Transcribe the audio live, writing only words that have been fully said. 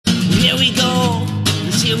here we go.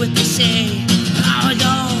 Let's hear what they say. Here we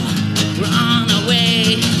go. We're on our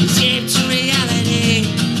way. Escape to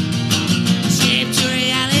reality. Escape to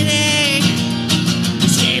reality.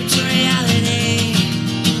 Escape to reality.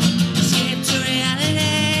 Escape to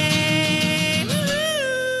reality. Woo-hoo.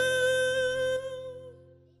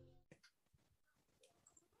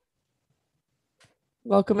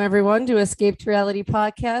 Welcome everyone to Escape to Reality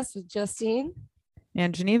podcast with Justine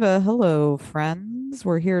and Geneva. Hello, friends.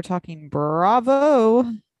 We're here talking Bravo.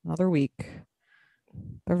 Another week.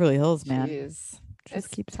 Beverly Hills, man. Jeez.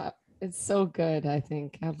 Just keeps top. It's so good. I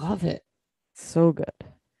think I love it. So good.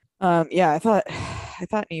 Yeah, I thought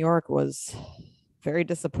New York was very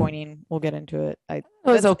disappointing. We'll get into it. It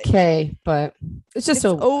was okay, but it's just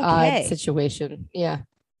an okay odd situation. Yeah,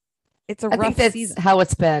 it's a I rough think that's season. how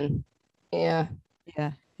it's been. Yeah.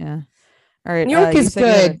 All right, New York is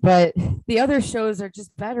good, but the other shows are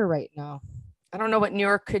just better right now. I don't know what New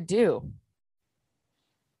York could do.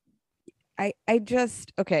 I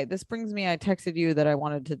just okay. This brings me. I texted you that I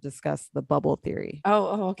wanted to discuss the bubble theory.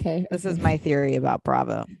 Oh, okay. This is my theory about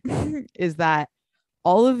Bravo. Is that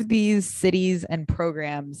all of these cities and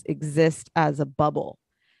programs exist as a bubble,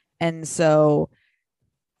 and so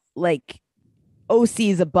like OC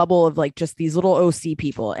is a bubble of like just these little OC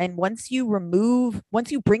people. And once you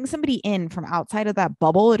bring somebody in from outside of that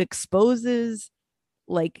bubble, it exposes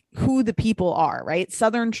like who the people are, right?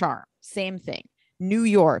 Southern Charm, same thing. New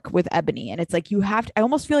York with Ebony. And it's like I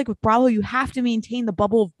almost feel like with Bravo, you have to maintain the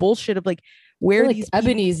bubble of bullshit of like where these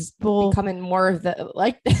Ebony's becoming more of the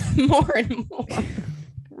like more and more.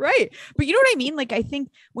 Right. But you know what I mean? Like, I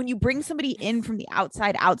think when you bring somebody in from the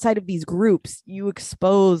outside of these groups, you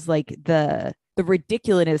expose like the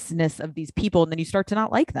ridiculousness of these people, and then you start to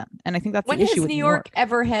not like them. And I think that's the issue with New York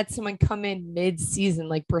ever had someone come in mid-season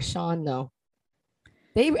like Brashawn, though?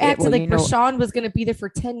 They acted like Brashawn was going to be there for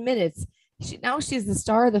 10 minutes. Now she's the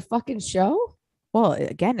star of the fucking show. Well,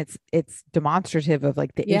 again, it's demonstrative of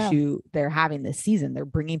like the issue they're having this season. They're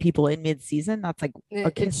bringing people in mid-season. That's like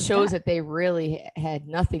it shows that they really had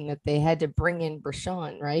nothing, that they had to bring in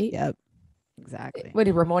Brashawn, right? Yep, exactly. What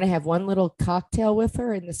did Ramona have? One little cocktail with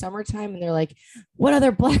her in the summertime, and they're like, "What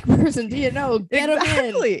other black person do you know? Get them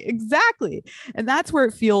in." Exactly. And that's where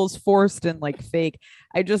it feels forced and like fake.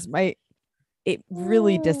 It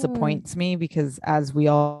really disappoints me because, as we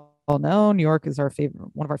all know, New York is one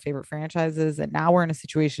of our favorite franchises, and now we're in a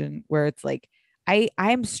situation where it's like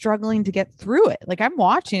I'm struggling to get through it. Like, I'm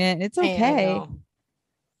watching it and it's okay,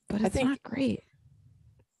 but it's not great.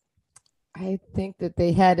 I think that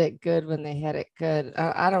they had it good when they had it good.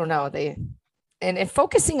 I don't know. And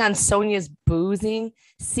focusing on Sonja's boozing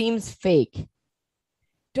seems fake.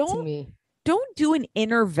 Don't do an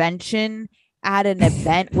intervention at an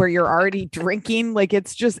event where you're already drinking. Like,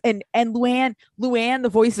 it's just and Luann, the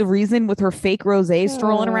voice of reason, with her fake rosé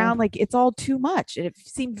strolling around, like it's all too much. It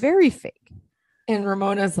seemed very fake. And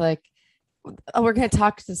Ramona's like, "Oh, we're gonna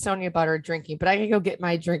talk to Sonja about her drinking, but I gotta go get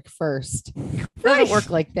my drink first." It doesn't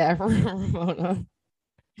work like that, Ramona.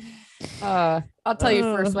 I'll tell you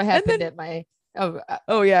first what happened at my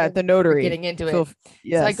at the notary. Getting into it. So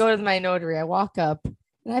I go to my notary. I walk up,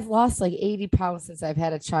 and I've lost like 80 pounds since I've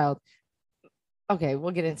had a child. Okay,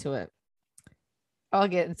 we'll get into it.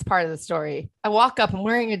 It's part of the story. I walk up, I'm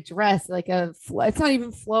wearing a dress, like it's not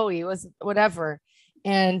even flowy. It was whatever.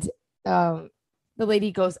 And the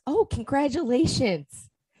lady goes, "Oh, congratulations."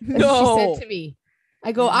 That's what she said to me.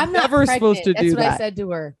 I go, "I'm not pregnant." Supposed to do That's what I said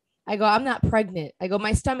to her. I go, "I'm not pregnant." I go,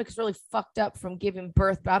 "My stomach is really fucked up from giving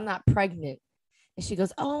birth, but I'm not pregnant." And she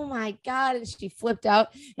goes, "Oh my God." And she flipped out.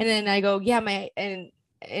 And then I go, "Yeah, I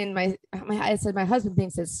said, my husband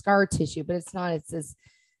thinks it's scar tissue, but it's not. It's this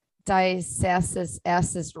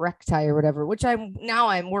diastasis recti or whatever, which I'm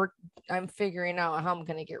figuring out how I'm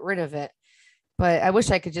going to get rid of it. But I wish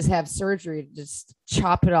I could just have surgery to just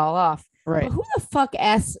chop it all off." Right. But who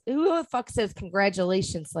the fuck says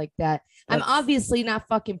congratulations like that? I'm obviously not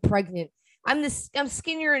fucking pregnant. I'm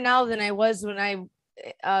skinnier now than I was when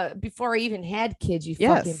before I even had kids, you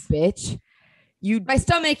fucking bitch. My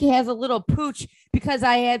stomach has a little pooch because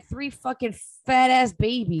I had 3 fucking fat ass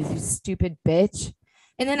babies, you stupid bitch.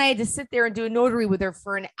 And then I had to sit there and do a notary with her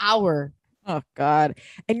for an hour. Oh God.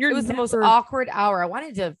 And it was the most awkward hour. I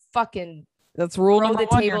wanted to fucking That's rule number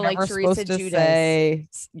one. You're like never Teresa supposed to Giudice. say,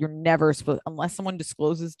 you're never supposed, unless someone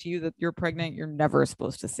discloses to you that you're pregnant, you're never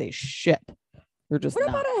supposed to say shit. You're just What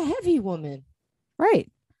not. about a heavy woman?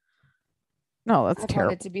 Right. No, that's terrible. I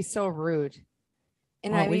wanted to be so rude.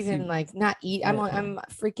 And Well, I'm even like not eat. I'm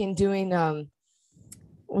freaking doing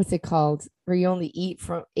what's it called? Where you only eat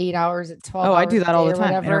from 8 hours at 12 Oh, hours I do that all the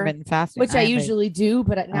time. whatever, Intermittent fasting. which I usually do,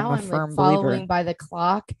 but now I'm like following by the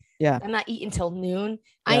clock. Yeah. I'm not eating till noon. Yeah.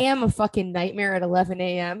 I am a fucking nightmare at 11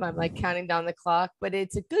 a.m. I'm like counting down the clock, but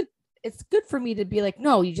it's good for me to be like,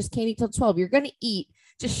 no, you just can't eat till 12. You're going to eat.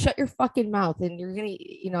 Just shut your fucking mouth and you're going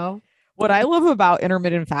to, What I love about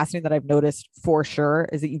intermittent fasting that I've noticed for sure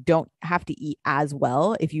is that you don't have to eat as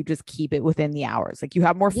well if you just keep it within the hours. Like you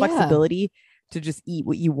have more flexibility to just eat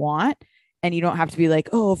what you want. And you don't have to be like,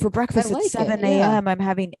 oh, for breakfast at 7 a.m. I'm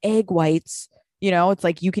having egg whites. It's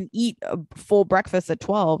like you can eat a full breakfast at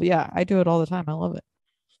 12. Yeah, I do it all the time. I love it.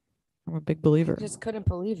 I'm a big believer. I just couldn't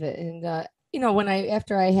believe it. And,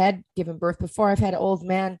 after I had given birth before, I've had an old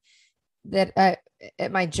man that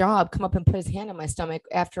at my job come up and put his hand on my stomach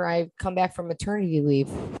after I come back from maternity leave.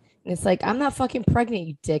 And it's like, I'm not fucking pregnant,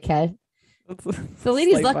 you dickhead. The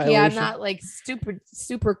lady's lucky violation. I'm not like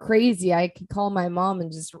super crazy. I can call my mom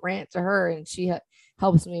and just rant to her and she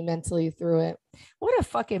helps me mentally through it. What a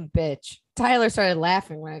fucking bitch. Tyler started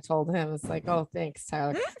laughing when I told him. It's like, oh, thanks,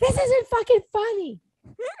 Tyler. This isn't fucking funny.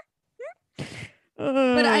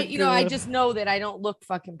 But I just know that I don't look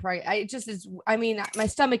fucking pregnant. My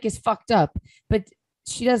stomach is fucked up, but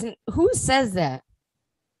she doesn't. Who says that?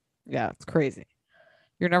 Yeah, it's crazy.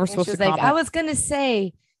 You're never supposed to comment. I was going to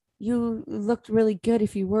say, you looked really good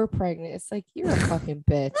if you were pregnant. It's like, you're a fucking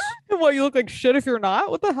bitch. Well, you look like shit if you're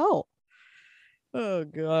not? What the hell? Oh,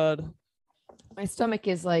 God. My stomach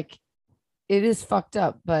is like, it is fucked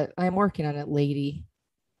up, but I'm working on it, lady.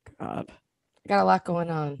 God. Got a lot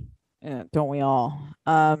going on. Yeah, don't we all?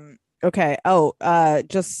 Okay.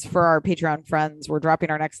 Just for our Patreon friends, we're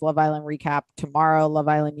dropping our next Love Island recap tomorrow. Love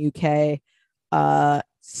Island UK.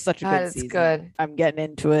 Such a good season. Good. I'm getting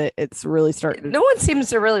into it. It's really starting. No one seems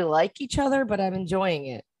to really like each other, but I'm enjoying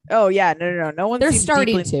it. Oh yeah, no one. They're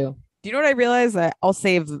starting to. Do you know what I realized? I'll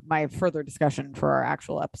save my further discussion for our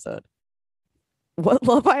actual episode. What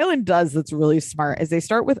Love Island does that's really smart is they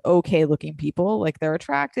start with okay looking people, like they're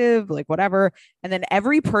attractive, like whatever, and then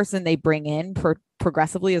every person they bring in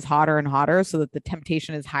progressively is hotter and hotter, so that the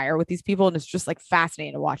temptation is higher with these people, and it's just like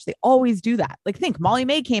fascinating to watch. They always do that. Like, think Molly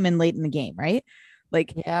May came in late in the game, right?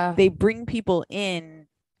 Like, yeah, they bring people in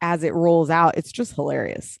as it rolls out. It's just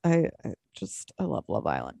hilarious. I love Love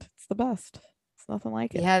Island. It's the best. It's nothing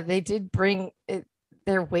like it. Yeah, they did bring it.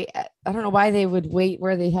 Their weight. I don't know why they would wait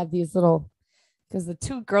where they have these little. Because the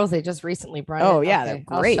two girls they just recently brought. Oh, yeah, they're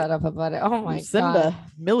great. I'll shut up about it. Oh my Lucinda, God.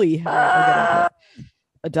 Millie,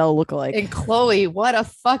 Adele lookalike, and Chloe. What a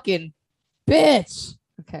fucking bitch.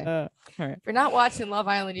 Okay. All right. If you're not watching Love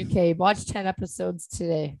Island UK, watch 10 episodes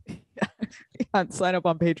today. Yeah, sign up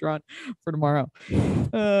on Patreon for tomorrow.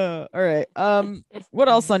 All right. What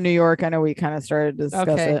else on New York? I know we kind of started to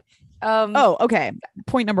discuss it. Okay.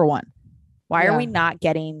 Point number one. Why are we not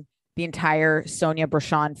getting the entire Sonia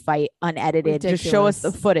Brashan fight unedited? Ridiculous. Just show us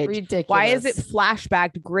the footage. Ridiculous. Why is it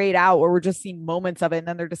flashbacked grayed out where we're just seeing moments of it and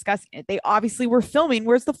then they're discussing it? They obviously were filming.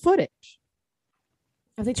 Where's the footage?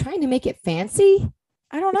 Are they trying to make it fancy?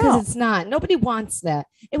 I don't know. Because it's not. Nobody wants that.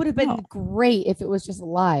 It would have been great if it was just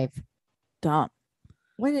live. Dumb.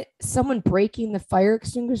 When someone breaking the fire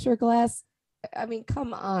extinguisher glass, I mean,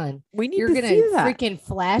 come on. We need to see that. Freaking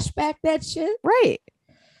flashback that shit? Right.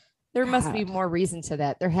 There must be more reason to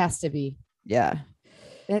that. There has to be. Yeah.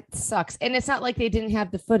 That sucks. And it's not like they didn't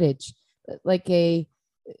have the footage. Like a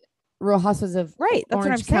Real Housewives of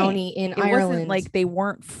Orange County in Ireland. It wasn't like they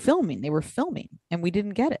weren't filming. They were filming and we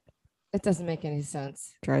didn't get it. It doesn't make any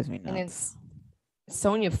sense. Drives me nuts. And it's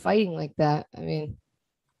Sonia fighting like that. I mean,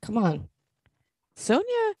 come on.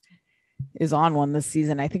 Sonia is on one this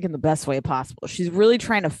season, I think, in the best way possible. She's really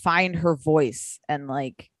trying to find her voice and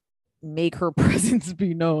like make her presence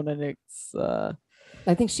be known. And it's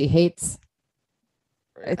I think she hates.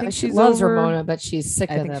 I think she loves Ramona, but she's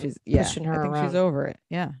sick of them pushing her around. She's over it.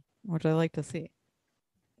 Yeah. Which I like to see.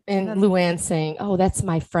 And Luann saying, "Oh, that's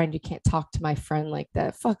my friend. You can't talk to my friend like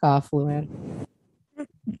that." Fuck off, Luann.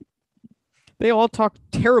 They all talk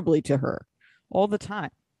terribly to her all the time.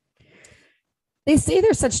 They say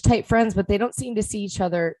they're such tight friends, but they don't seem to see each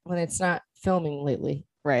other when it's not filming lately.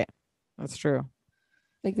 Right. That's true.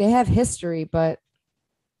 Like they have history, but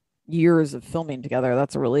years of filming together.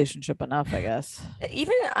 That's a relationship enough, I guess.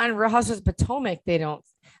 Even on Real Housewives of Potomac, they don't.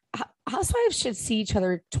 Housewives should see each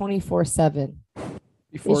other 24/7.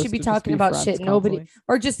 They should be talking about shit. Nobody,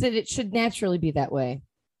 or just that it should naturally be that way.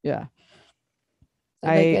 Yeah.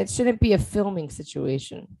 It shouldn't be a filming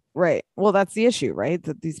situation. Right. Well, that's the issue, right?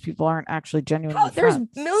 That these people aren't actually genuinely there's friends.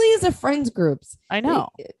 Millions of friends groups. I know.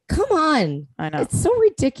 Come on. I know. It's so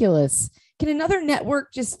ridiculous. Can another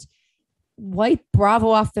network just wipe Bravo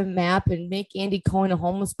off the map and make Andy Cohen a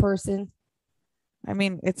homeless person. I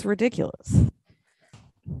mean, it's ridiculous.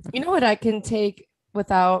 You know what I can take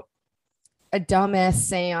without a dumbass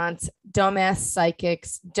seance, dumbass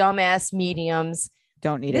psychics, dumbass mediums.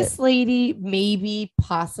 Don't need this lady maybe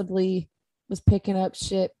possibly was picking up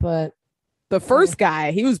shit, but the first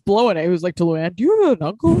guy, he was blowing it. He was like to Luann, do you have an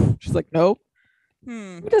uncle? She's like, nope.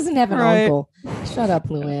 Who doesn't have an uncle? Shut up,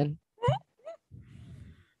 Luann.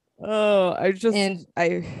 Oh, I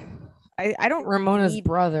don't. Ramona's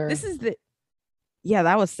brother. This is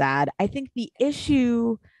that was sad. I think the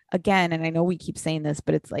issue again, and I know we keep saying this,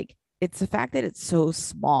 but it's like, it's the fact that it's so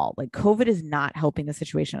small. Like COVID is not helping the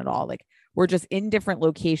situation at all. Like we're just in different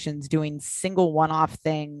locations doing single one-off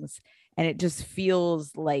things. And it just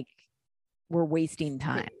feels like we're wasting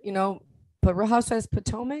time. You know, but Real Housewives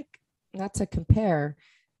Potomac, not to compare,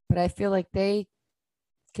 but I feel like they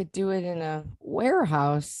could do it in a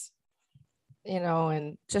warehouse, you know,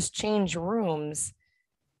 and just change rooms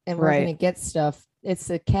and we're going to get stuff. It's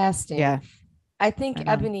the casting. Yeah. I think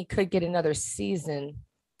Ebony could get another season.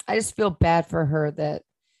 I just feel bad for her that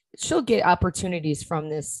she'll get opportunities from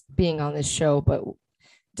this being on this show, but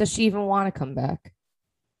does she even want to come back?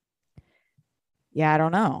 Yeah, I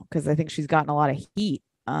don't know. Cause I think she's gotten a lot of heat,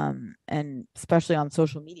 and especially on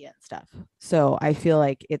social media and stuff. So I feel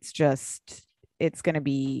like it's going to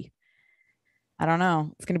be, I don't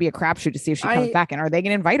know. It's going to be a crapshoot to see if she comes back. And are they going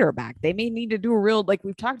to invite her back? They may need to do a real, like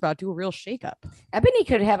we've talked about, do a real shakeup. Ebony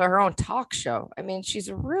could have her own talk show. I mean, she's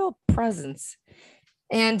a real presence.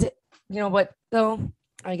 And you know what, though?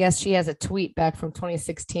 I guess she has a tweet back from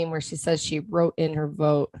 2016 where she says she wrote in her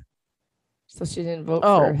vote. So she didn't vote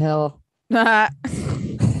for Hill. God.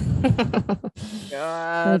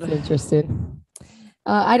 That's interesting.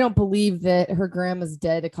 I don't believe that her grandma's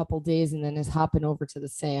dead a couple days and then is hopping over to the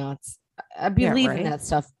seance. I believe in that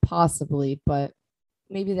stuff, possibly, but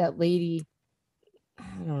maybe that lady,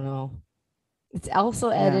 I don't know. It's also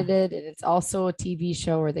edited and it's also a TV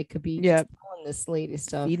show where they could be telling this lady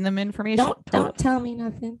stuff. Feeding them information. Don't tell me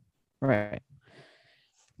nothing. Right.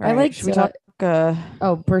 I like Should we talk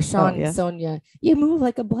Bershawn and Sonia. You move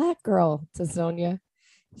like a black girl to Sonia.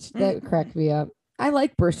 That cracked me up. I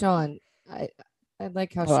like Bershawn. I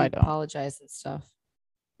like how she apologized and stuff.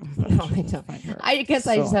 No, I don't. I guess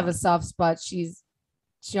I just have a soft spot. She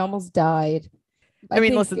almost died. I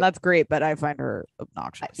mean, listen, that's great, but I find her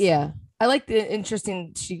obnoxious. Yeah. I like the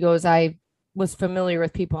interesting. She goes, I was familiar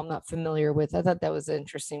with people I'm not familiar with. I thought that was an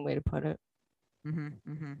interesting way to put it.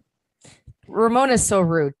 Ramona's so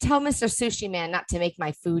rude. Tell Mr. Sushi Man not to make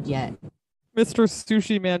my food yet. Mr.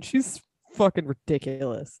 Sushi Man, she's fucking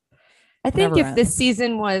ridiculous. I think if this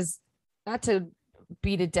season was, not to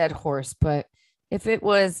beat a dead horse, but if it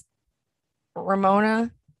was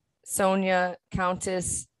Ramona, Sonia,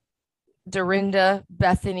 Countess, Dorinda,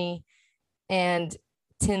 Bethany, and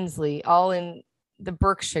Tinsley, all in the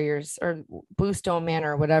Berkshires or Bluestone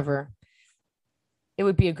Manor or whatever, it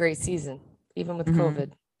would be a great season, even with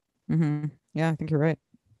COVID. Yeah, I think you're right.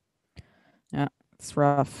 Yeah, it's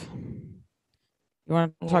rough. You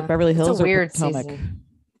want to talk Beverly Hills or weird Potomac? Season.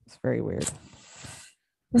 It's very weird.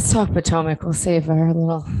 Let's talk Potomac. We'll save our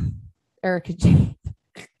little Erica Jane.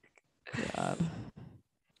 God.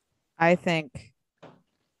 I think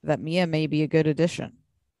that Mia may be a good addition.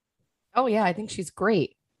 Oh yeah, I think she's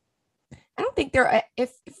great. I don't think they're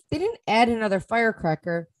if they didn't add another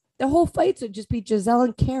firecracker, the whole fights would just be Giselle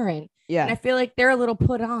and Karen. Yeah. And I feel like they're a little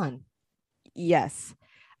put on. Yes.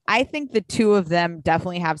 I think the two of them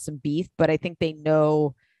definitely have some beef, but I think they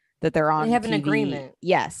know that they're on. They have TV. an agreement.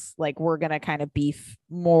 Yes. Like we're going to kind of beef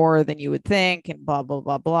more than you would think and blah, blah,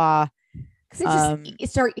 blah, blah. Because they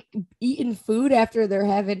just start eating food after they're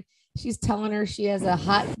having, she's telling her she has a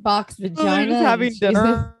hot box vagina. Having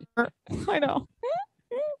dinner. I know.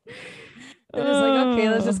 They're just like, okay,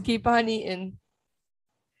 let's just keep on eating.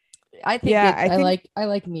 I think I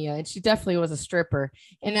like Mia, and she definitely was a stripper.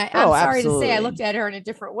 And I'm sorry to say, I looked at her in a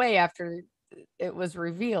different way after it was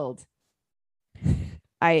revealed.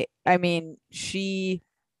 I mean, it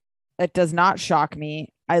does not shock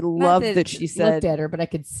me. I love that she said, looked at her, but I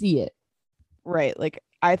could see it. Right. Like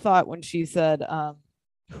I thought when she said,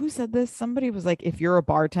 who said this? Somebody was like, if you're a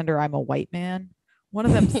bartender, I'm a white man. One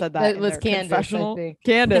of them said that. It was Candace, I think.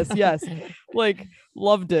 Candace, yes. Like,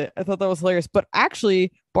 loved it. I thought that was hilarious. But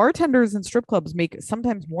actually, bartenders in strip clubs make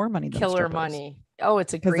sometimes more money than killer strippers. Money. Oh,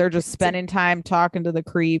 it's because they're just spending time talking to the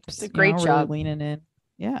creeps. It's a great job. Really leaning in.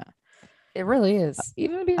 Yeah. It really is.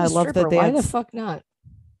 Even being a stripper, love that they why the fuck not?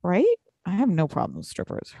 Right? I have no problem with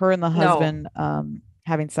strippers. Her and the husband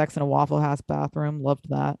having sex in a Waffle House bathroom. Loved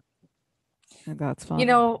that. I think that's fun. You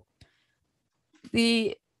know,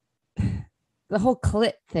 the the whole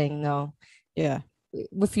clit thing though. Yeah.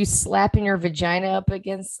 If you slapping your vagina up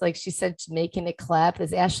against, like she said, making it clap,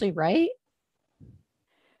 is Ashley right?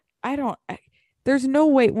 There's no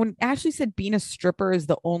way. When Ashley said being a stripper is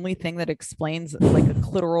the only thing that explains like a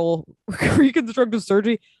clitoral reconstructive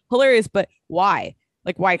surgery, hilarious. But why?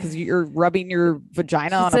 Like why? Because you're rubbing your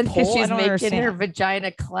vagina on a pole. She's I don't making understand. her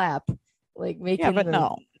vagina clap, like making. Yeah, but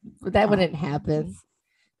no, that wouldn't happen.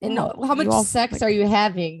 And how much sex are you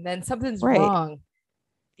having? Then something's wrong.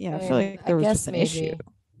 Yeah, I feel like there was just an issue.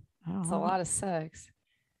 It's a lot of sex.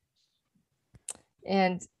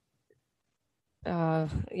 And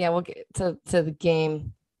we'll get to the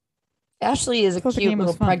game. Ashley is a cute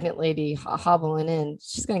little pregnant lady hobbling in.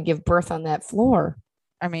 She's going to give birth on that floor.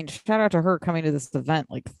 I mean, shout out to her coming to this event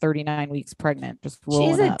like 39 weeks pregnant. Just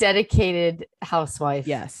she's a dedicated housewife.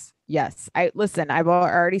 Yes. I've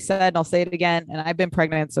already said, and I'll say it again, and I've been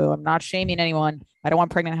pregnant, so I'm not shaming anyone. I don't want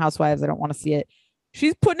pregnant housewives. I don't want to see it.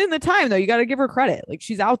 She's putting in the time though. You got to give her credit. Like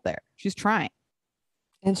she's out there. She's trying.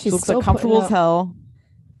 And she looks like comfortable as hell.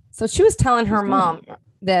 So she was telling her mom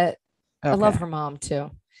that I love her mom too,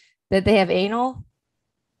 that they have anal.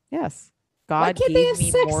 Yes. Why can't they have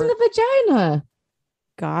sex in the vagina?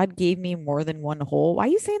 God gave me more than one hole. Why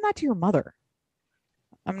are you saying that to your mother?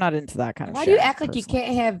 I'm not into that kind of shit. Why do you act like you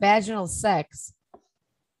can't have vaginal sex?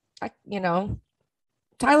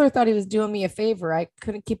 Tyler thought he was doing me a favor. I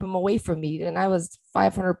couldn't keep him away from me, and I was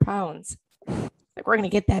 500 pounds. Like, we're going to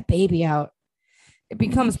get that baby out. It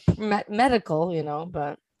becomes medical,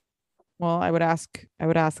 but. Well, I would ask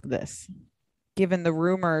this. Given the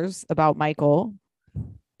rumors about Michael,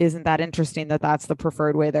 isn't that interesting that that's the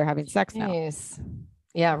preferred way they're having sex now? Yes.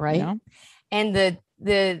 Yeah, right. You know? And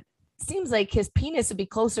the seems like his penis would be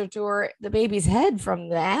closer to the baby's head from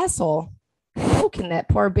the asshole. Poking that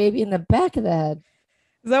poor baby in the back of the head.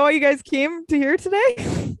 Is that why you guys came to here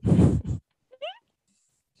today?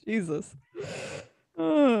 Jesus.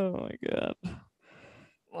 Oh my God.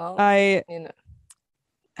 Well, at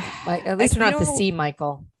least we're not to see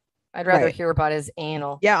Michael. I'd rather hear about his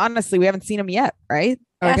anal. Yeah, honestly, we haven't seen him yet, right?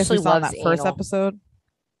 I guess we saw that first episode.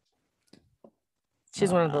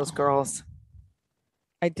 She's one of those girls.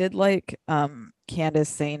 I did like Candace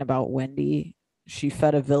saying about Wendy. She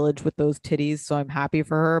fed a village with those titties, so I'm happy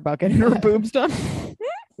for her about getting her boobs done.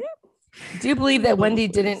 Do you believe that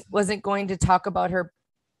Wendy wasn't going to talk about her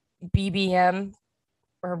BBM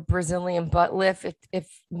or Brazilian butt lift if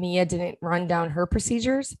Mia didn't run down her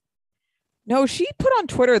procedures? No, she put on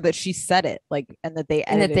Twitter that she said it, and that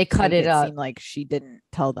they cut it up. Seemed like she didn't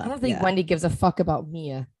tell them. I don't think Wendy gives a fuck about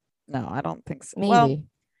Mia. No, I don't think so. Maybe. Well,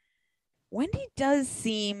 Wendy does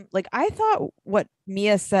seem like, I thought what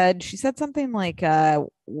Mia said, she said something like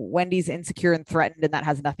Wendy's insecure and threatened, and that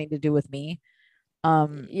has nothing to do with me.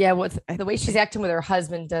 The way she's acting with her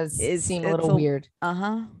husband does seem a little weird.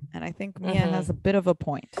 And I think Mia has a bit of a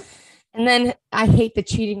point. And then I hate the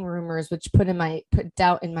cheating rumors, which put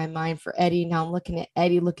doubt in my mind for Eddie. Now I'm looking at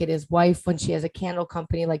Eddie, look at his wife when she has a candle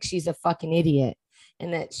company, like she's a fucking idiot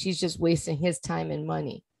and that she's just wasting his time and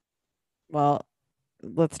money. Well,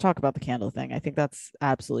 let's talk about the candle thing. I think that's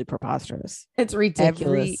absolutely preposterous. It's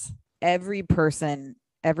ridiculous. Every person,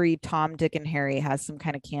 every Tom, Dick, and Harry has some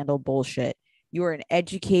kind of candle bullshit. You are an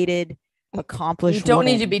educated, accomplished You don't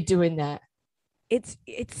woman. need to be doing that. It's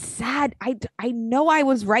sad. I know I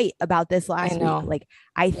was right about this last week. Like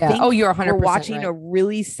I think you're 100% we're watching right. a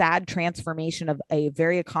really sad transformation of a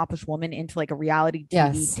very accomplished woman into like a reality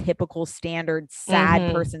TV typical standard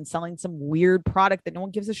sad person selling some weird product that no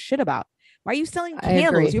one gives a shit about. Why are you selling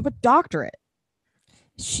candles? You have a doctorate.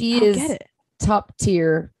 She is top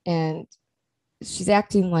tier, and she's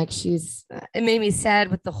acting like it made me sad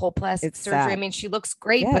with the whole plastic surgery. Sad. I mean, she looks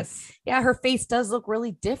great, but her face does look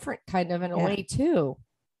really different kind of in a way too.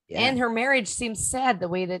 Yeah. And her marriage seems sad the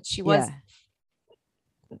way that she was,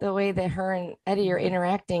 the way that her and Eddie are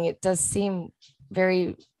interacting. It does seem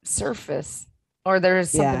very surface, or there's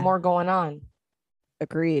something more going on.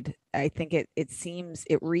 Agreed. I think it seems,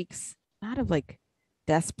 it reeks not of like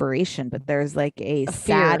desperation, but there's like a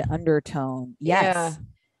sad undertone. Yes. Yeah.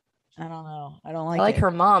 I don't know. I don't like it. I like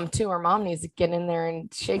her mom too. Her mom needs to get in there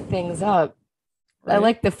and shake things up. Right? I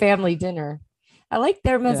like the family dinner. I like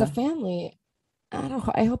them as a family.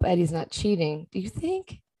 I hope Eddie's not cheating. Do you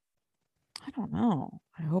think? I don't know.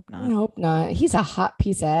 I hope not. I hope not. He's a hot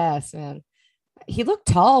piece of ass, man. He looked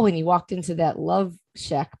tall when he walked into that Love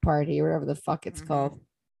Shack party or whatever the fuck it's called.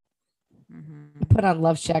 I put on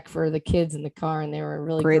Love Shack for the kids in the car, and they were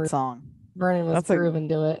really great song. Vernon was grooving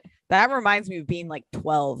to it. That reminds me of being like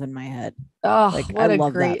 12 in my head. Oh, like, what a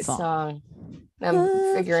great song.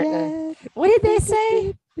 I'm figuring it. What did they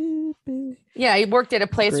say? Yeah, I worked at a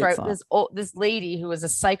place Great where song. this lady who was a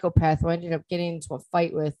psychopath who I ended up getting into a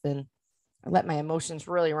fight with, and I let my emotions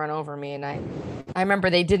really run over me. And I remember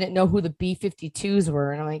they didn't know who the B-52s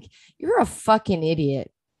were, and I'm like, "You're a fucking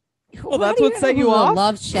idiot." Well, How that's do what know set who you the off?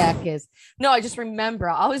 Love Shack is. No, I just remember.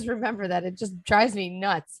 I always remember that. It just drives me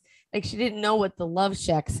nuts. Like she didn't know what the Love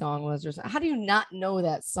Shack song was, or something. How do you not know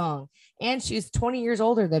that song? And she's 20 years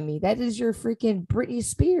older than me. That is your freaking Britney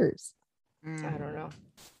Spears. I don't know.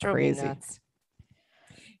 Drove me Crazy. nuts.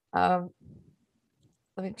 Let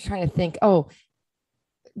me try to think. Oh,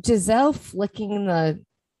 Giselle flicking the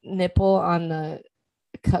nipple on the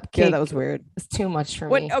cupcake. Yeah, that was weird. It's too much for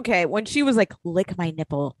me. Okay, when she was like, lick my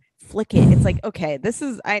nipple, flick it. It's like, okay, this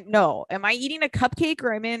is I know. Am I eating a cupcake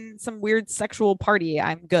or I'm in some weird sexual party?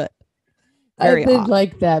 I'm good. Very I did odd.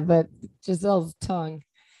 Like that, but Giselle's tongue,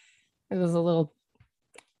 it was a little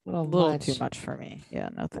too much for me. Yeah,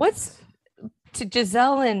 no thanks. What's to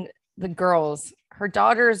Giselle and the girls, her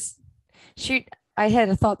daughters? I had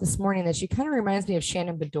a thought this morning that she kind of reminds me of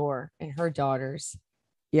Shannon Bedore and her daughters.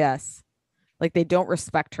 Yes, like they don't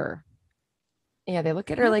respect her. Yeah, they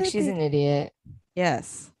look at her like she's an idiot.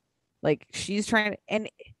 Yes, like she's trying to, and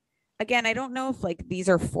again, I don't know if like these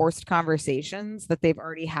are forced conversations that they've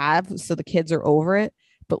already have, so the kids are over it.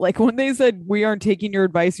 But like when they said, we aren't taking your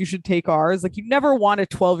advice, you should take ours. Like you never want a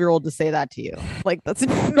 12-year-old to say that to you. Like that's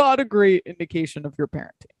not a great indication of your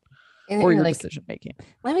parenting or your decision making.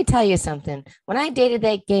 Let me tell you something. When I dated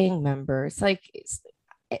that gang member, it's like,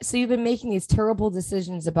 so you've been making these terrible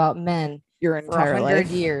decisions about men your entire 100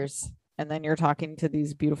 years. And then you're talking to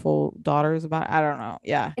these beautiful daughters about, I don't know.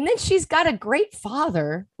 Yeah. And then she's got a great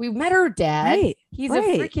father. We met her dad. Right, He's a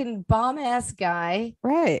freaking bomb ass guy.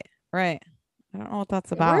 Right. I don't know what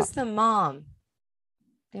that's about. Where's the mom?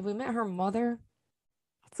 Have we met her mother?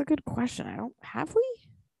 That's a good question. Have we?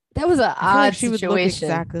 That was an odd she situation. Would look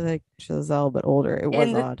exactly like Giselle, but older. It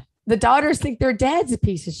was odd. The daughters think their dad's a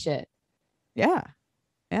piece of shit. Yeah.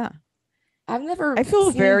 I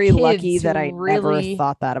feel very lucky that I never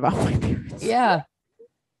thought that about my parents. Yeah.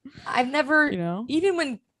 I've never, even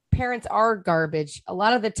when parents are garbage, a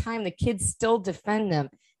lot of the time the kids still defend them.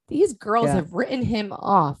 These girls have written him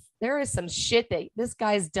off. There is some shit that this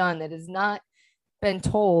guy's done that has not been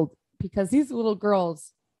told because these little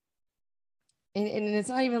girls, and it's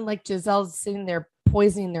not even like Giselle's sitting there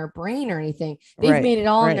poisoning their brain or anything. They've made it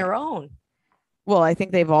all on their own. Well, I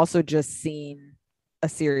think they've also just seen a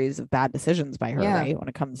series of bad decisions by her, right? When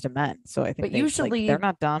it comes to men. So I think but usually they're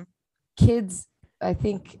not dumb. Kids, I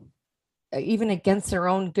think, even against their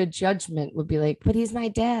own good judgment would be like, but he's my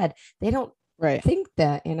dad. They don't think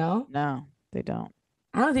that, No, they don't.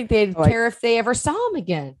 I don't think they'd care if they ever saw him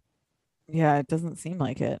again. Yeah, it doesn't seem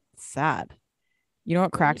like it. It's sad. You know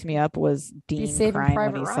what cracked me up was Dean crying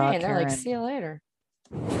when he saw Karen. They're like, see you later.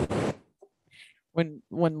 When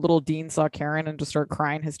little Dean saw Karen and just started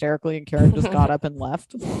crying hysterically, and Karen just got up and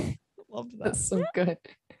left. Loved that. That's so good.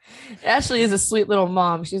 Ashley is a sweet little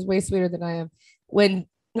mom. She's way sweeter than I am. When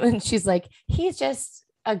she's like, he's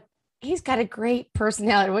got a great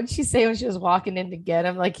personality. What did she say when she was walking in to get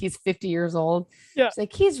him? Like he's 50 years old. Yeah. She's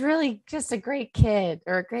like, he's really just a great kid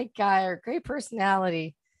or a great guy or a great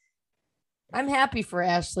personality. I'm happy for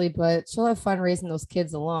Ashley, but she'll have fun raising those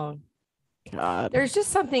kids alone. God. There's just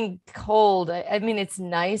something cold. I mean, it's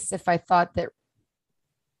nice if I thought that,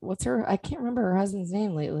 I can't remember her husband's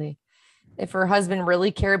name lately. If her husband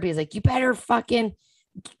really cared, he's like, you better fucking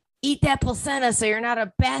eat that placenta so you're not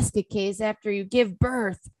a basket case after you give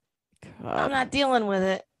birth. God. I'm not dealing with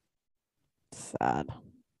it. Sad.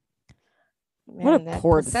 Man, what a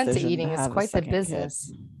poor placenta eating is quite the business.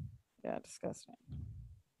 Kid. Yeah, disgusting.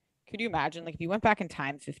 Could you imagine, like, if you went back in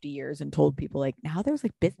time 50 years and told people, like, now there's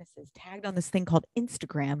like businesses tagged on this thing called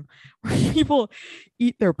Instagram where people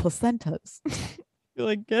eat their placentas. You're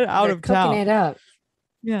like, get out of town. Cooking it up.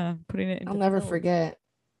 Yeah, putting it in. I'll never forget.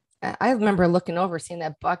 I remember looking over, seeing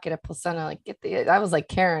that bucket of placenta. Like, I was like,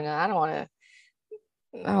 Karen, I don't want to.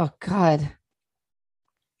 Oh God,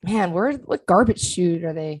 man, what garbage chute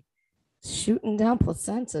are they shooting down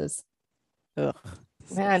placentas? Ugh.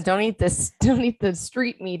 Man, don't eat the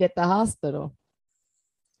street meat at the hospital.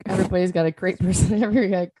 Everybody's got a great person. Everybody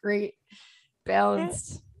got great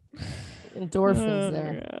balanced endorphins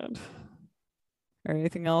there. God. Or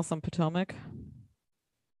anything else on Potomac?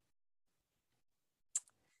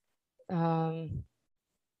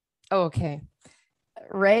 Okay.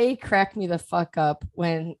 Ray cracked me the fuck up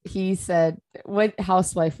when he said, what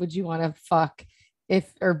housewife would you want to fuck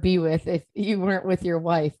or be with if you weren't with your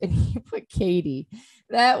wife? And he put Katie.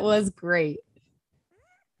 That was great.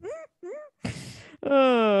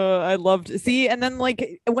 I loved, see, and then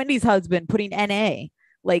like Wendy's husband putting NA.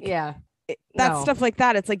 Like, yeah, that's no. stuff like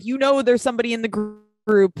that. It's like, there's somebody in the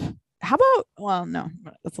group. How about, well, no,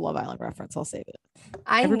 that's a Love Island reference. I'll save it.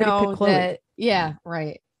 I Everybody pick know Chloe. that. Yeah,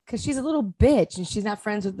 right. Because she's a little bitch and she's not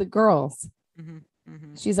friends with the girls.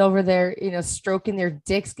 She's over there, stroking their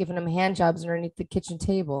dicks, giving them hand jobs underneath the kitchen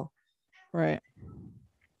table. Right.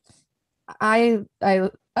 I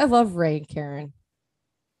love Ray and Karen,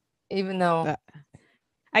 even though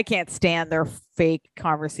I can't stand their fake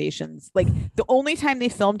conversations. Like, the only time they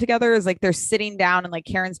film together is like they're sitting down and like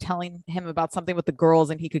Karen's telling him about something with the girls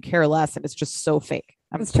and he could care less, and it's just so fake.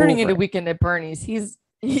 It's turning into Weekend at Bernie's. He's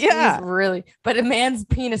really, but a man's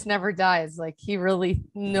penis never dies. Like, he really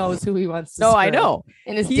knows who he wants to. No, I know.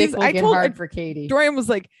 And his dick will get hard for Katie. Dorian was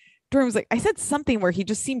like, I said something where he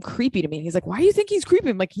just seemed creepy to me. And he's like, why do you think he's creepy?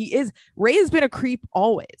 I'm like, he is. Ray has been a creep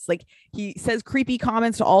always. Like, he says creepy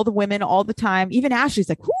comments to all the women all the time. Even Ashley's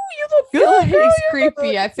like, "Ooh, you look good." He's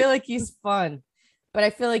creepy. I feel like he's fun, but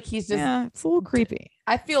I feel like he's just. Yeah, it's a little creepy.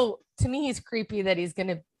 To me, he's creepy that he's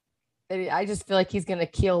gonna. I just feel like he's gonna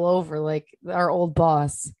keel over like our old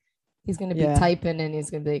boss. He's gonna be typing and he's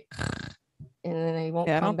gonna be, and then he won't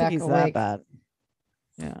come back awake. That bad.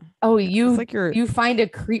 Yeah. Oh, you find a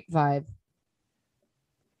creep vibe.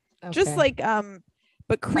 Okay. Just like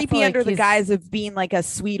but creepy under the guise of being like a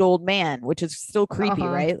sweet old man, which is still creepy,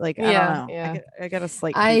 right? Like, I don't know. Yeah. I got a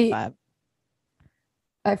slight creep vibe.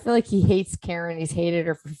 I feel like he hates Karen. He's hated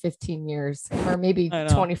her for 15 years or maybe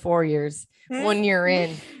 24 years. 1 year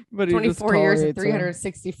in, but 24 years and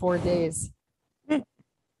 364 days.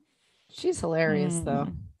 She's hilarious though.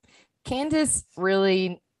 Candace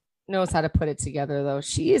really knows how to put it together though.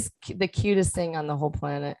 She is the cutest thing on the whole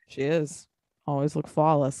planet. She is. Always look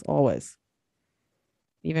flawless, always.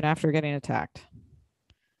 Even after getting attacked.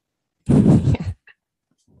 Yeah.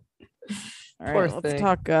 All right, let's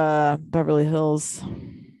talk Beverly Hills.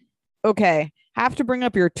 Okay, have to bring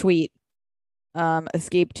up your tweet,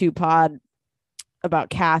 Escape 2 Pod,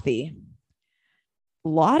 about Kathy. A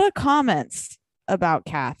lot of comments about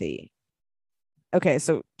Kathy. Okay,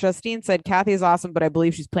 so Justine said Kathy is awesome, but I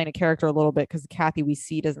believe she's playing a character a little bit because the Kathy we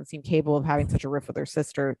see doesn't seem capable of having such a riff with her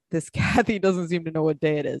sister. This Kathy doesn't seem to know what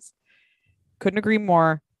day it is. Couldn't agree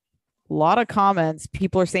more. A lot of comments.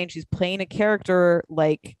 People are saying she's playing a character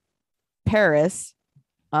like Paris.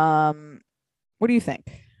 What do you think?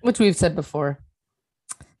 Which we've said before.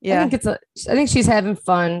 Yeah, I think she's having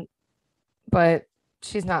fun, but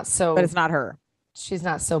she's not so. But it's not her. She's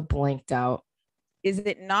not so blanked out. Is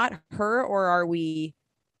it not her, or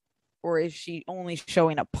is she only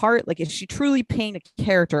showing a part? Like, is she truly playing a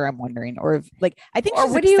character? I'm wondering, or if, like, I think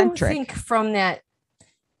she's eccentric. What do you think from that?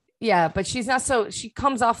 Yeah, but she's not so. She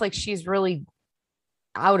comes off like she's really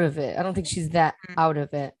out of it. I don't think she's that out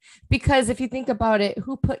of it, because if you think about it,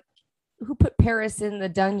 who put Paris in the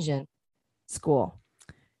dungeon school?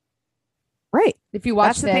 Right. If you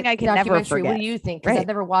watch that's the thing I can never forget. What do you think? Because I've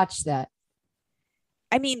never watched that.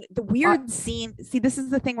 I mean, the weird scene. See, this is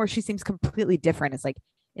the thing where she seems completely different. It's like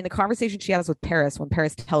in the conversation she has with Paris, when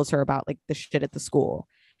Paris tells her about like the shit at the school,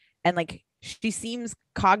 and like she seems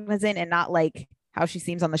cognizant and not like how she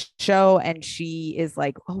seems on the show. And she is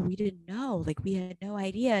like, "Oh, we didn't know. Like, we had no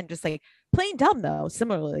idea," and just like playing dumb though.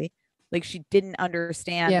 Similarly, like she didn't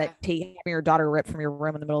understand that having your daughter ripped from your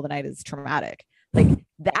room in the middle of the night is traumatic. Like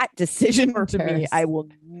that decision to me, I will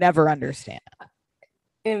never understand.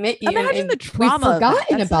 Imagine the trauma. We've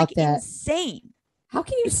forgotten about that. Insane. How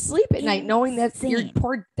can you sleep at night knowing that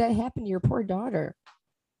that happened to your poor daughter?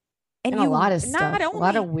 And a lot of stuff, a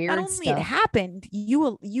lot of weird stuff. Not only it happened,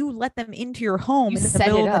 you let them into your home in the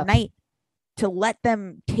middle of the night to let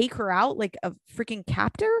them take her out like a freaking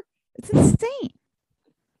captor. It's insane.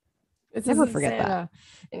 It's never forget that.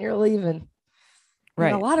 And you're leaving.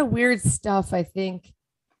 Right. And a lot of weird stuff, I think,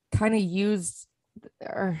 kind of used,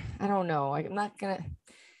 or I don't know. I'm not gonna.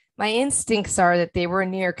 My instincts are that they were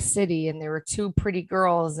in New York City and there were two pretty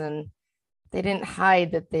girls, and they didn't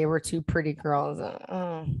hide that they were two pretty girls.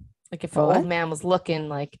 Like if an old man was looking,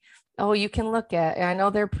 like, oh, you can look at. I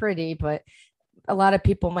know they're pretty, but a lot of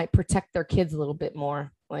people might protect their kids a little bit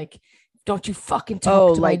more. Like, don't you fucking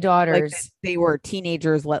talk to my daughters. Like they were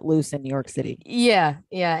teenagers let loose in New York City. Yeah.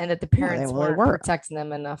 And that the parents weren't protecting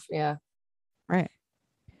them enough. Yeah. Right.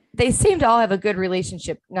 They seem to all have a good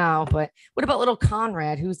relationship now, but what about little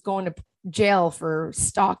Conrad, who's going to jail for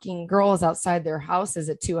stalking girls outside their houses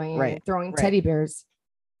at 2 a.m. throwing teddy bears?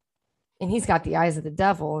 And he's got the eyes of the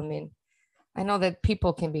devil. I mean, I know that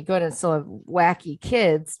people can be good and still have wacky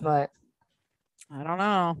kids, but I don't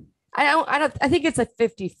know. I think it's a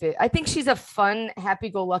 50-50. I think she's a fun,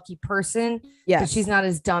 happy-go-lucky person. Yes. But she's not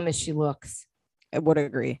as dumb as she looks. I would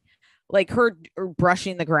agree. like her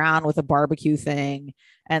brushing the ground with a barbecue thing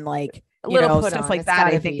and like, stuff like It's that,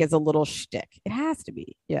 I gotta think be. is a little shtick. It has to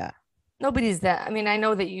be. Yeah. Nobody's that. I mean, I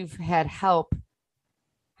know that you've had help.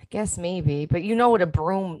 I guess maybe, but you know what a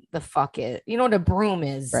broom the fuck is. You know what a broom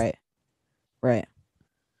is. Right. Right.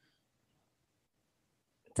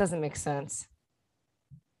 It doesn't make sense.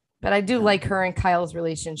 But I do No. like her and Kyle's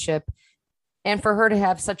relationship. And for her to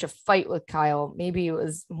have such a fight with Kyle, maybe it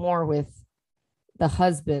was more with the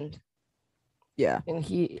husband. Yeah. And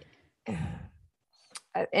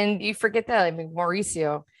and you forget that. I mean,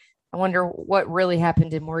 Mauricio, I wonder what really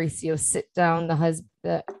happened. Did Mauricio sit down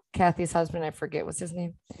Kathy's husband? I forget what's his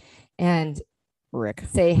name. And Rick.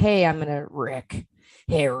 say, hey, Rick.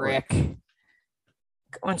 Hey, Rick.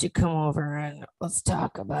 Why don't you come over and let's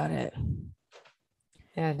talk about it?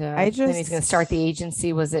 And then he's going to start the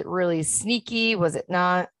agency. Was it really sneaky? Was it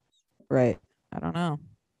not? Right. I don't know.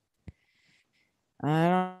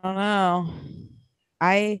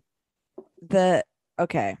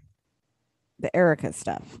 The Erica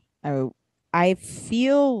stuff. I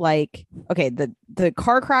feel like, okay, the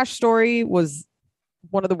car crash story was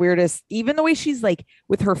one of the weirdest. Even the way she's like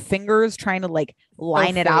with her fingers trying to like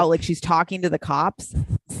line it out like she's talking to the cops.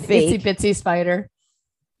 Fake. Itsy bitsy spider.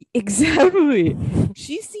 Exactly.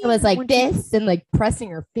 It was like this and like pressing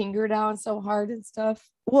her finger down so hard and stuff.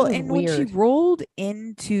 Well, and weird. When she rolled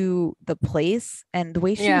into the place and the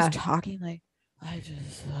way she was talking, like, I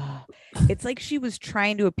just, it's like she was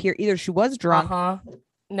trying to appear. Either she was drunk,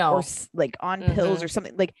 no, or like on pills or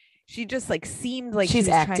something. Like she just like seemed like she's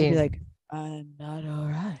acting. Trying to be like, I'm not all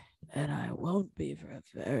right, and I won't be for a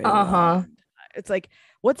very long. It's like,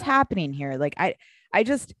 what's happening here? Like I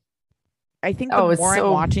think the more I'm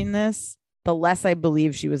watching this, the less I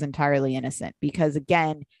believe she was entirely innocent, because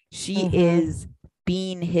again, she is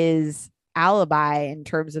being his alibi in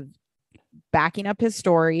terms of backing up his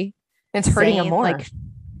story. It's hurting him more. Like,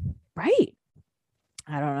 right.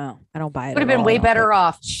 I don't know. I don't buy it. Would have been way better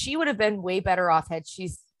off. She would have been way better off had she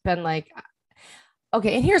been like,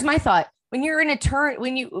 okay. And here's my thought. When you're an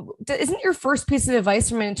attorney, isn't your first piece of advice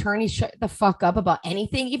from an attorney, shut the fuck up about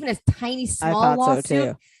anything, even a tiny small lawsuit?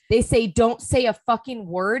 So they say, don't say a fucking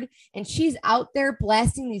word. And she's out there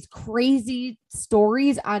blasting these crazy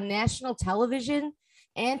stories on national television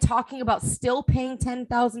and talking about still paying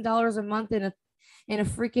 $10,000 a month in a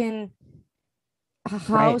freaking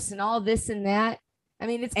house and all this and that. I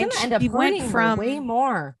mean, it's going to end up hurting her way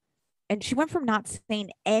more. And she went from not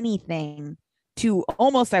saying anything to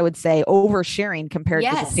almost, I would say, oversharing compared to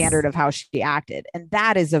the standard of how she acted. And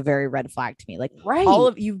that is a very red flag to me. Like,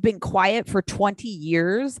 you've been quiet for 20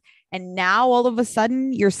 years. And now all of a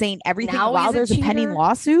sudden you're saying everything while there's a pending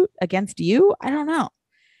lawsuit against you. I don't know.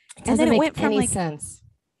 And then it went from any sense.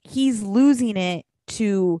 He's losing it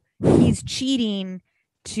to he's cheating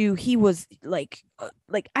to he was like,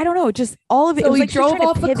 I don't know. Just all of it. So it was he like drove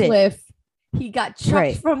off a cliff. He got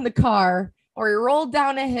chucked from the car. Or he rolled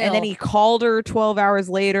down a hill. And then he called her 12 hours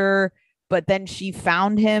later, but then she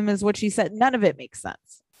found him, is what she said. None of it makes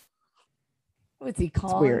sense. What's he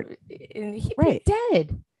called? Weird. And he's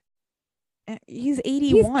dead. He's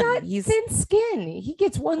 81. He's got thin skin. He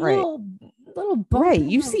gets one little bump. Right.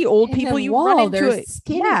 You see old people, you run into it.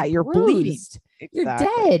 Yeah, you're bleeding. Exactly. You're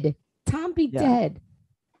dead. Tom be dead.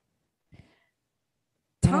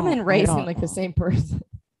 Tom and Ray seem like the same person.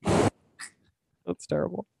 That's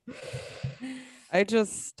terrible. I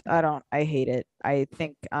hate it. I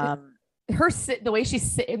think the way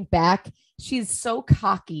she's sitting back, she's so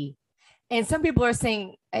cocky. And some people are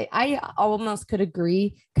saying, I almost could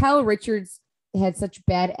agree. Kyle Richards had such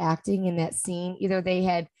bad acting in that scene. Either they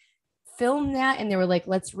had filmed that and they were like,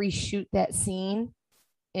 let's reshoot that scene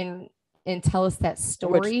and tell us that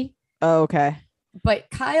story. Okay. But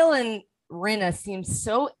Kyle and Rinna seem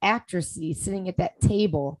so actressy sitting at that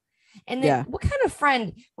table. And then what kind of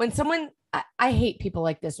friend, when someone, I hate people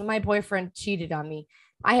like this. When my boyfriend cheated on me,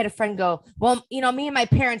 I had a friend go, well, me and my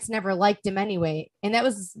parents never liked him anyway. And that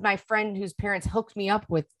was my friend whose parents hooked me up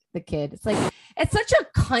with the kid. It's like, it's such a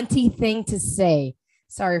cunty thing to say.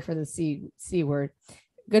 Sorry for the C word.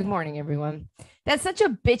 Good morning, everyone. That's such a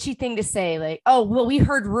bitchy thing to say. Like, oh, well, we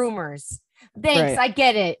heard rumors. Thanks. I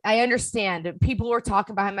get it. I understand. People were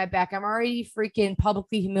talking behind my back. I'm already freaking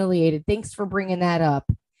publicly humiliated. Thanks for bringing that up.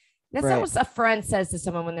 That's not what a friend says to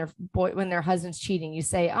someone when their husband's cheating. You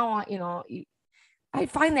say, oh, I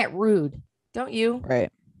find that rude. Don't you? Right.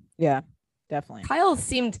 Yeah, definitely. Kyle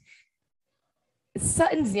seemed,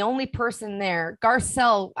 Sutton's the only person there.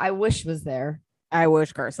 Garcelle, I wish was there. I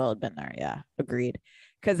wish Garcelle had been there. Yeah, agreed.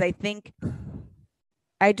 Because I think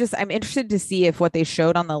I'm interested to see if what they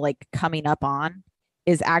showed on the coming up on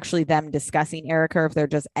is actually them discussing Erica, or if they're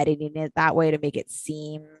just editing it that way to make it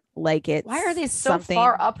seem like it's Why are they so something.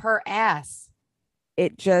 far up her ass?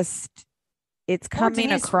 It's coming